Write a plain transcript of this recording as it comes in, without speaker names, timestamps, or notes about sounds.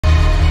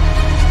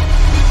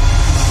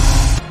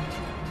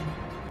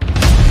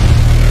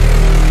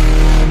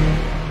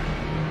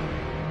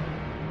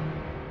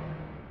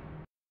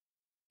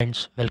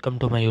Friends, welcome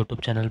to my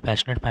YouTube channel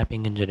Passionate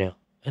Piping Engineer.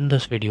 In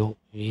this video,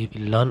 we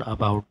will learn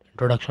about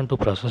Introduction to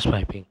Process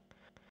Piping.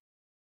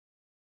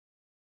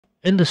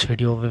 In this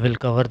video, we will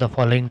cover the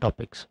following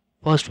topics.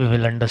 First, we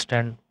will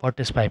understand what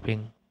is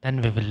piping.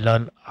 Then we will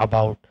learn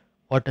about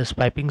what is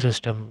piping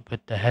system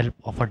with the help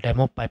of a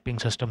demo piping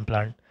system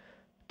plant.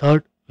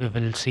 Third, we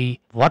will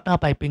see what are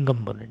piping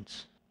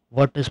components,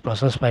 what is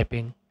process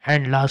piping,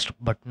 and last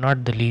but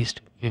not the least,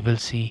 we will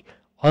see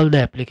all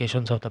the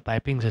applications of the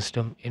piping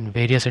system in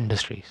various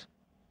industries.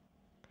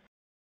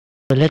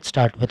 So let's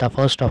start with our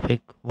first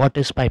topic. What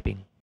is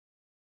piping?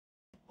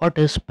 What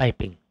is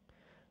piping?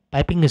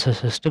 Piping is a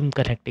system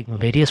connecting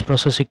various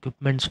process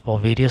equipments for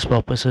various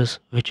purposes,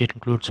 which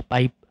includes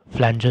pipe,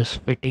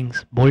 flanges,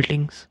 fittings,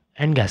 boltings,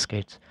 and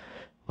gaskets,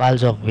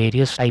 valves of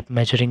various type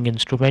measuring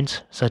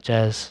instruments such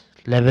as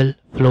level,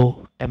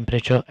 flow,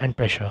 temperature, and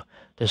pressure.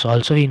 This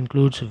also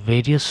includes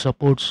various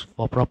supports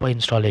for proper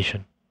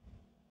installation.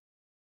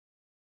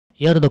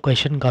 Here the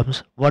question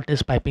comes, what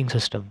is piping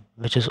system,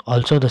 which is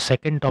also the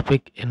second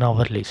topic in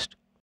our list.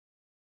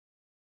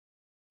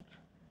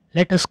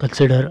 Let us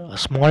consider a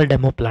small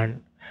demo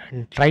plant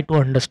and try to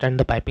understand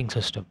the piping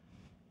system.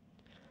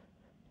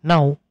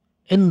 Now,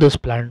 in this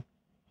plant,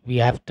 we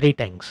have three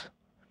tanks,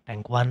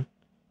 tank 1,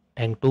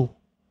 tank 2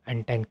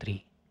 and tank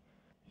 3.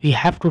 We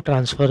have to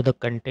transfer the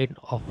content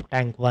of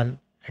tank 1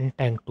 and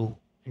tank 2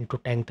 into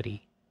tank 3.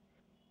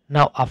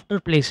 Now, after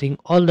placing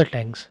all the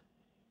tanks,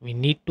 we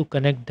need to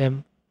connect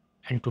them,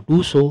 and to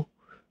do so,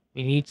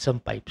 we need some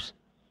pipes.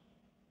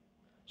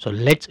 So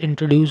let's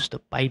introduce the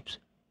pipes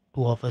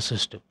to our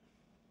system.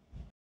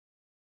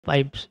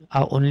 Pipes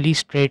are only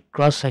straight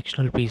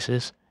cross-sectional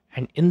pieces,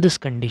 and in this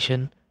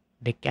condition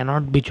they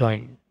cannot be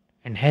joined,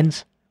 and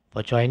hence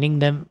for joining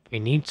them we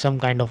need some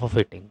kind of a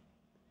fitting,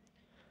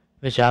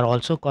 which are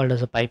also called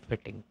as a pipe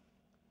fitting.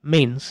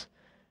 Means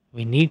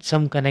we need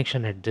some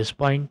connection at this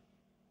point,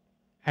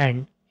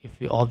 and if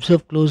we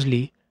observe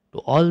closely to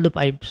all the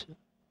pipes,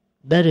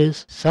 there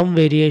is some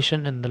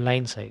variation in the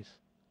line size,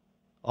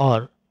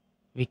 or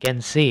we can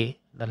say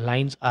the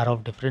lines are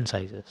of different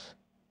sizes.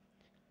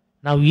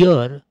 Now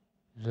here,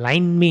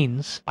 line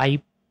means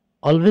pipe.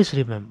 Always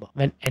remember,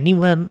 when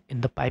anyone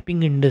in the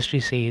piping industry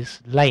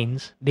says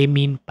lines, they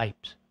mean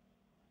pipes.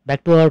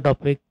 Back to our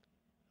topic.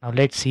 Now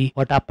let's see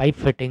what are pipe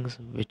fittings,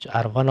 which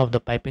are one of the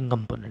piping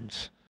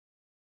components.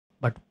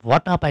 But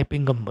what are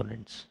piping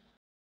components?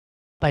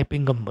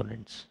 Piping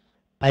components.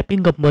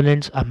 Piping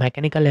components are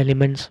mechanical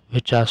elements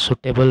which are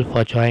suitable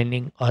for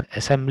joining or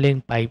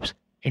assembling pipes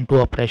into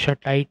a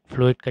pressure-tight,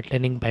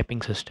 fluid-containing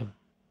piping system.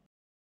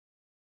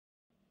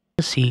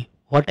 Let's see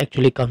what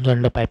actually comes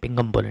under piping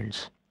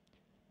components.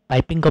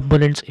 Piping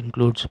components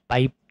includes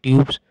pipe,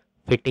 tubes,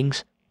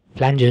 fittings,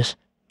 flanges,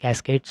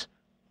 gaskets,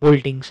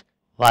 boltings,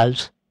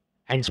 valves,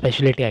 and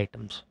specialty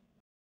items.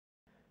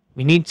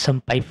 We need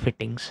some pipe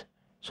fittings,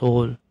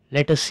 so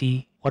let us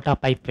see what are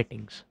pipe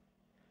fittings.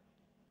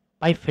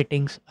 Pipe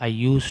fittings are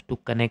used to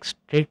connect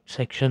straight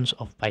sections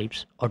of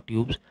pipes or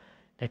tubes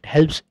that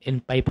helps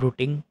in pipe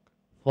routing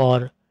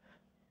for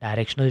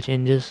directional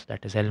changes,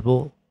 that is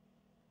elbow,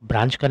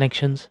 branch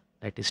connections,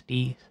 that is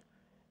T,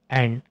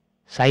 and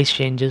size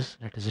changes,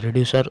 that is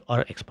reducer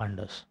or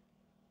expanders.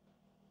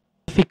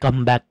 If we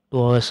come back to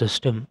our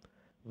system,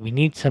 we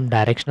need some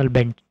directional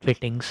bend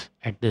fittings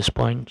at this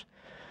point,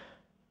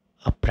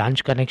 a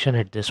branch connection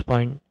at this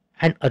point,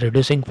 and a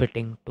reducing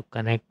fitting to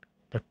connect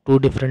the two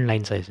different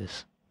line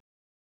sizes.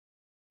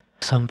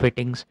 Some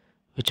fittings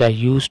which are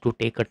used to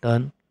take a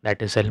turn,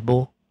 that is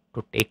elbow,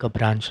 to take a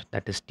branch,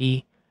 that is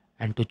T,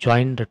 and to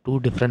join the two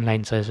different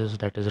line sizes,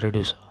 that is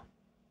reducer.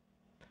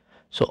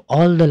 So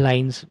all the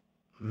lines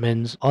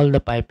means all the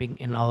piping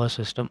in our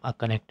system are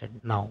connected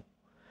now,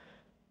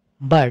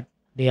 but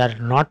they are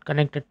not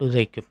connected to the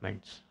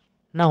equipments.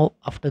 Now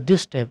after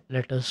this step,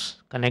 let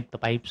us connect the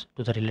pipes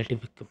to the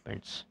relative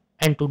equipments,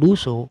 and to do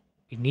so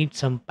we need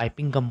some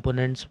piping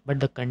components, but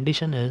the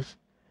condition is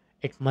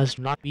it must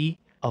not be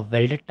a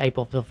welded type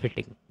of the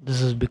fitting. This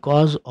is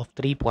because of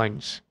 3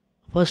 points.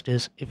 First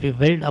is, if we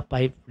weld a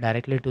pipe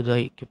directly to the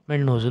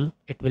equipment nozzle,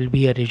 it will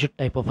be a rigid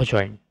type of a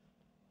joint.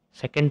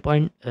 Second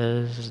point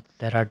is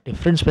there are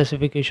different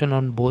specification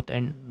on both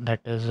end,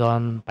 that is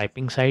on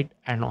piping side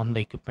and on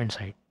the equipment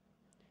side.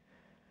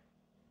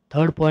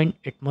 Third point,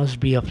 it must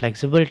be a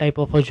flexible type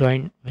of a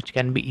joint which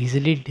can be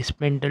easily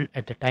dismantled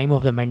at the time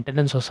of the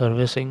maintenance or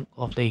servicing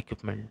of the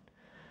equipment.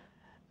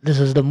 This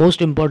is the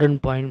most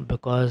important point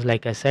because,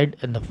 like I said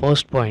in the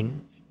first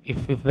point,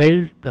 if we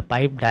weld the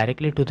pipe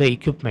directly to the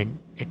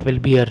equipment, it will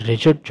be a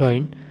rigid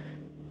joint.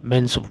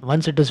 Means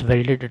once it is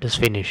welded, it is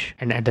finished,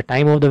 and at the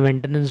time of the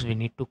maintenance we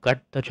need to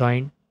cut the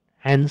joint,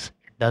 hence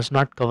it does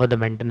not cover the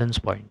maintenance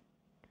point.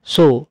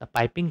 So the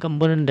piping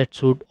component that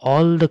suit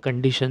all the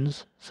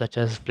conditions such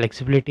as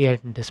flexibility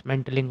and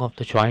dismantling of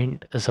the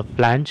joint is a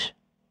flange,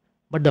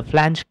 but the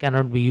flange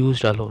cannot be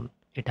used alone.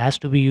 It has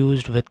to be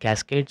used with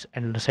gaskets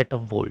and a set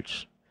of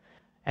bolts.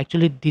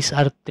 Actually, these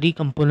are three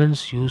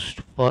components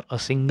used for a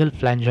single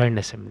flange joint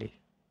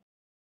assembly.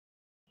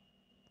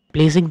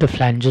 Placing the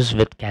flanges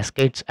with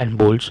cascades and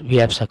bolts, we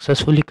have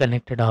successfully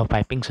connected our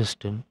piping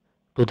system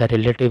to the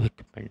relative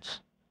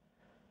equipments.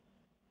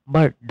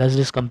 But does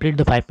this complete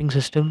the piping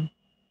system?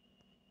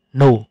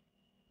 No.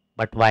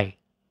 But why?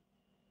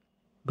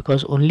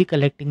 Because only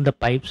collecting the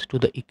pipes to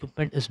the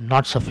equipment is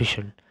not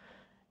sufficient,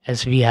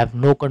 as we have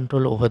no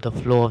control over the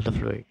flow of the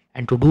fluid.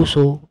 And to do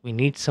so, we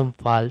need some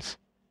valves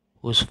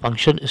whose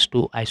function is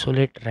to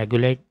isolate,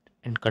 regulate,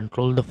 and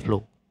control the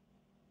flow.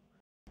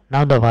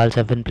 Now the valves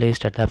have been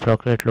placed at the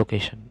appropriate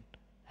location.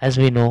 As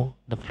we know,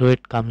 the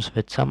fluid comes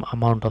with some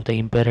amount of the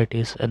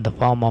impurities in the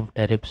form of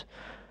derivatives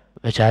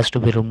which has to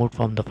be removed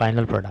from the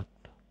final product.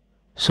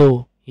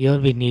 So here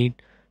we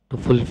need to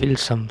fulfill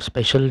some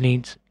special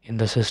needs in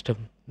the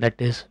system. That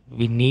is,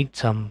 we need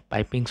some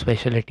piping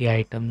specialty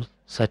items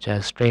such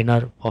as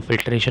strainer for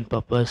filtration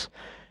purpose,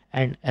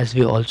 and as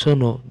we also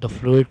know, the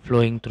fluid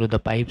flowing through the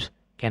pipes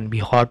can be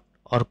hot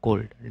or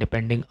cold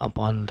depending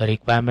upon the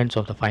requirements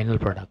of the final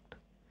product.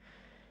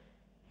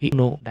 We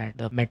know that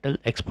the metal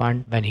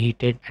expands when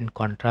heated and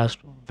contrast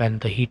when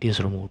the heat is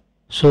removed.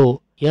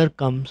 So here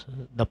comes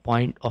the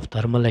point of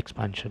thermal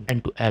expansion,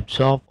 and to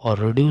absorb or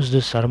reduce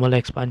this thermal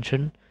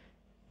expansion,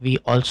 we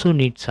also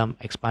need some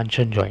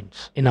expansion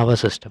joints in our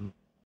system.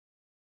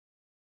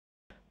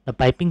 The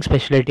piping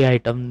specialty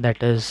item,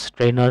 that is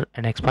strainer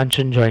and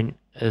expansion joint,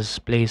 is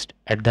placed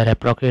at their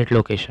appropriate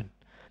location.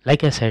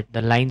 Like I said,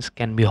 the lines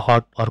can be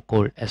hot or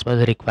cold as per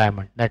the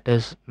requirement. That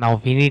is, now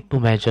we need to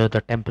measure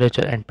the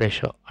temperature and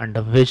pressure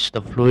under which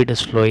the fluid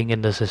is flowing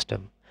in the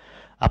system.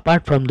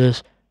 Apart from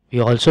this, we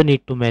also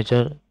need to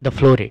measure the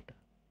flow rate.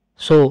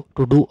 So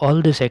to do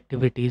all these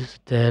activities,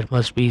 there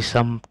must be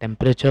some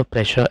temperature,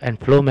 pressure and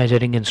flow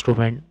measuring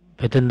instrument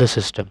within the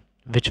system,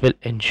 which will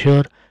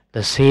ensure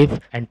the safe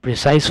and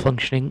precise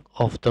functioning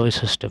of the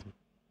system.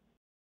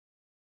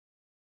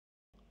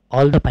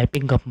 All the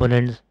piping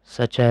components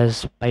such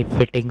as pipe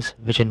fittings,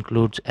 which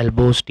includes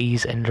elbows,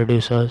 tees and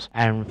reducers,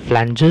 and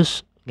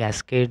flanges,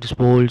 gasketes,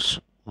 bolts,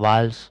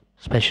 valves,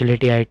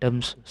 specialty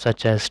items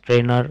such as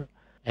strainer,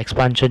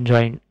 expansion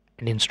joint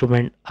and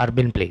instrument are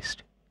being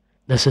placed.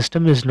 The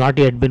system is not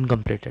yet been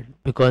completed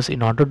because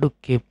in order to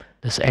keep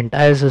this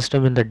entire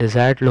system in the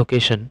desired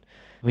location,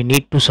 we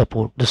need to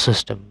support the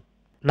system.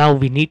 Now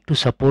we need to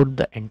support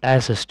the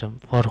entire system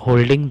for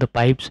holding the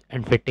pipes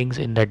and fittings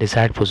in the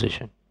desired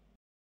position.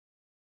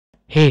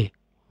 Hey,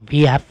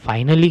 we have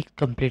finally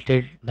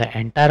completed the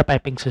entire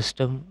piping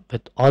system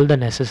with all the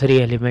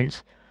necessary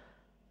elements.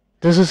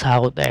 This is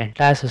how the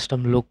entire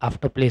system looks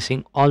after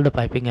placing all the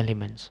piping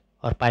elements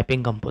or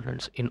piping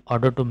components in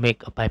order to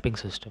make a piping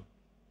system.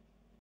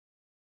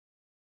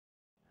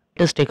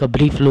 Let us take a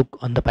brief look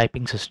on the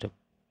piping system.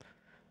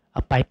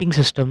 A piping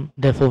system,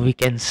 therefore, we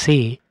can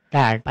say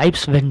that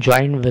pipes, when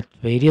joined with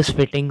various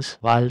fittings,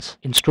 valves,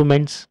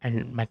 instruments,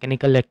 and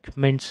mechanical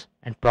equipments,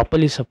 and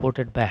properly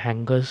supported by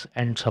hangers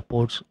and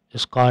supports,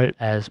 is called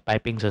as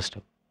piping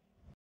system.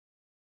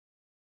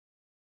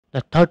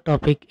 The third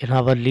topic in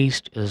our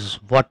list is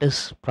what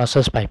is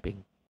process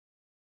piping.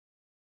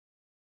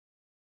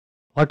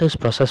 What is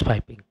process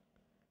piping?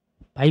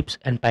 Pipes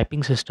and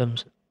piping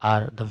systems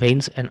are the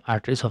veins and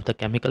arteries of the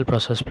chemical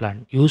process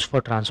plant used for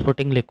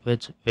transporting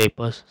liquids,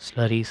 vapors,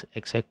 slurries,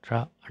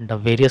 etc. under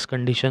various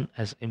conditions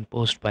as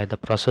imposed by the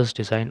process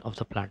design of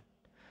the plant.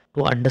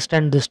 To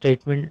understand this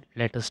statement,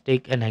 let us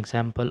take an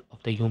example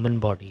of the human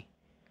body.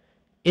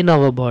 In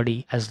our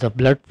body, as the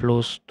blood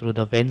flows through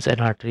the veins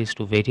and arteries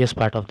to various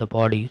parts of the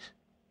body,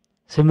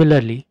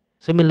 Similarly,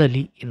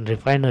 in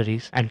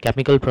refineries and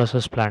chemical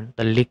process plant,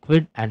 the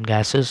liquid and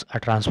gases are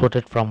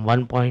transported from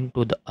one point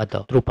to the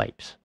other through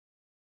pipes.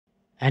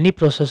 Any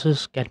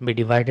processes can be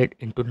divided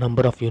into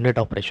number of unit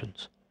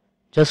operations,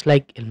 just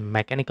like in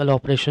mechanical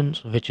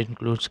operations, which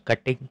includes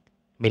cutting,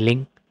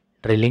 milling,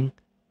 drilling,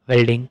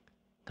 welding,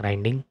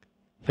 grinding,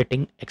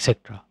 fitting,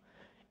 etc.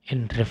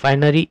 In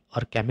refinery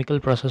or chemical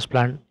process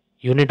plant,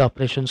 unit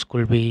operations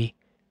could be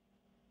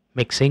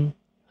mixing,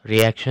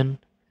 reaction,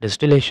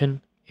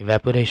 distillation,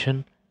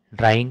 evaporation,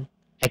 drying,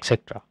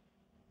 etc.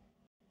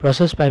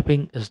 Process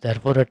piping is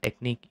therefore a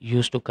technique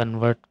used to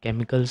convert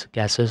chemicals,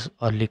 gases,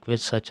 or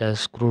liquids such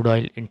as crude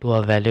oil into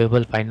a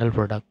valuable final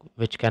product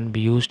which can be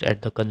used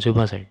at the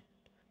consumer's end.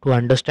 To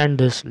understand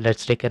this,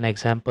 let's take an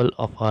example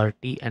of our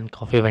tea and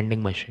coffee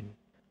vending machine.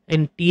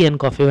 In tea and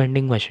coffee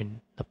vending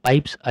machine, the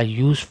pipes are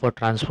used for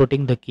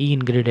transporting the key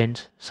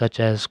ingredients such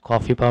as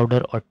coffee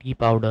powder or tea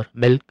powder,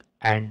 milk,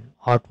 and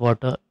hot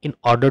water in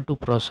order to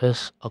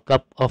process a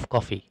cup of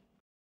coffee.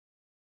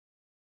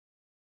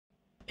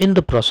 In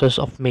the process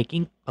of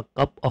making a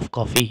cup of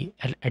coffee,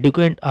 an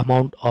adequate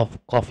amount of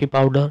coffee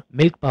powder,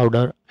 milk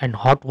powder, and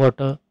hot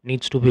water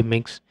needs to be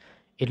mixed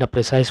in a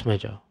precise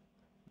measure.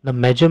 The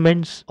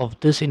measurements of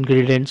these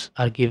ingredients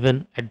are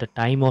given at the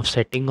time of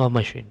setting our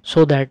machine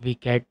so that we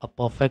get a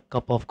perfect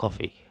cup of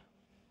coffee.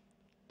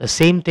 The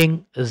same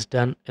thing is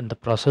done in the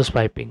process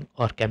piping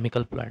or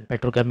chemical plant,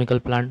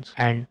 petrochemical plants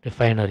and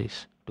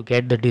refineries to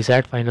get the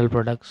desired final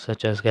products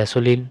such as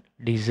gasoline,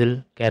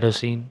 diesel,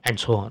 kerosene and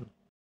so on.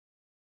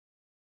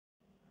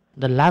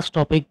 The last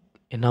topic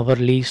in our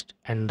list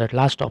and the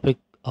last topic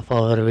of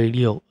our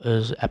video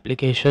is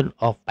application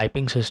of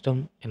piping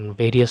system in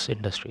various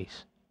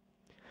industries.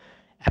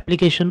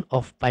 Application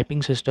of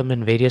piping system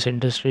in various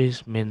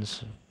industries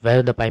means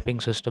where the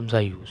piping systems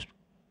are used.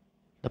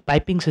 The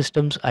piping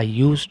systems are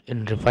used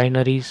in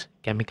refineries,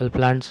 chemical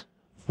plants,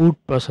 food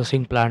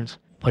processing plants,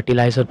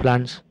 fertilizer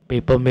plants,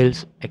 paper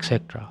mills,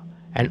 etc.,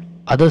 and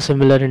other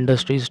similar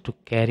industries to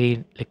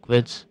carry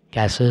liquids,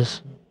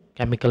 gases,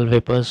 chemical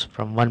vapors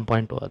from one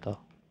point to other.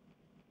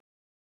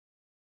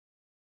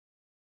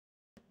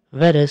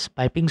 Whereas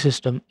piping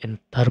system in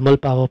thermal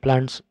power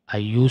plants are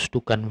used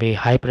to convey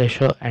high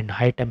pressure and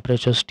high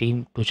temperature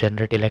steam to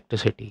generate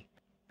electricity.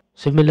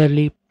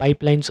 Similarly,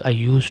 pipelines are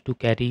used to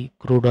carry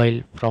crude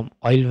oil from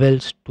oil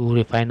wells to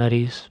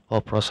refineries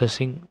for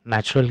processing,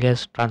 natural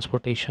gas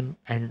transportation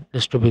and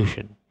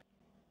distribution.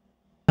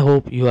 I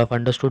hope you have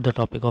understood the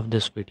topic of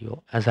this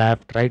video, as I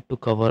have tried to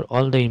cover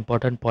all the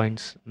important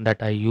points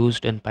that are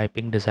used in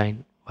piping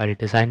design while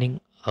designing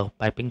a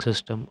piping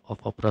system of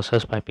a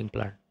process piping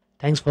plant.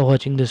 Thanks for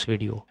watching this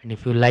video, and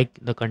if you like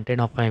the content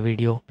of my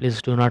video,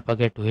 please do not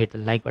forget to hit the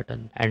like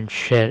button and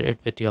share it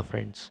with your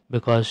friends,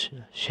 because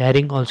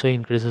sharing also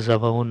increases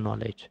our own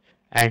knowledge.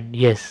 And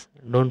yes,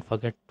 don't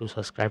forget to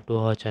subscribe to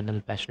our channel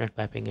Passionate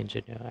Piping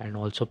Engineer, and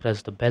also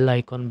press the bell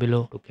icon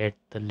below to get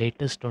the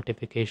latest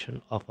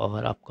notification of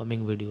our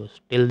upcoming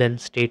videos. Till then,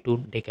 stay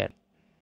tuned, take care.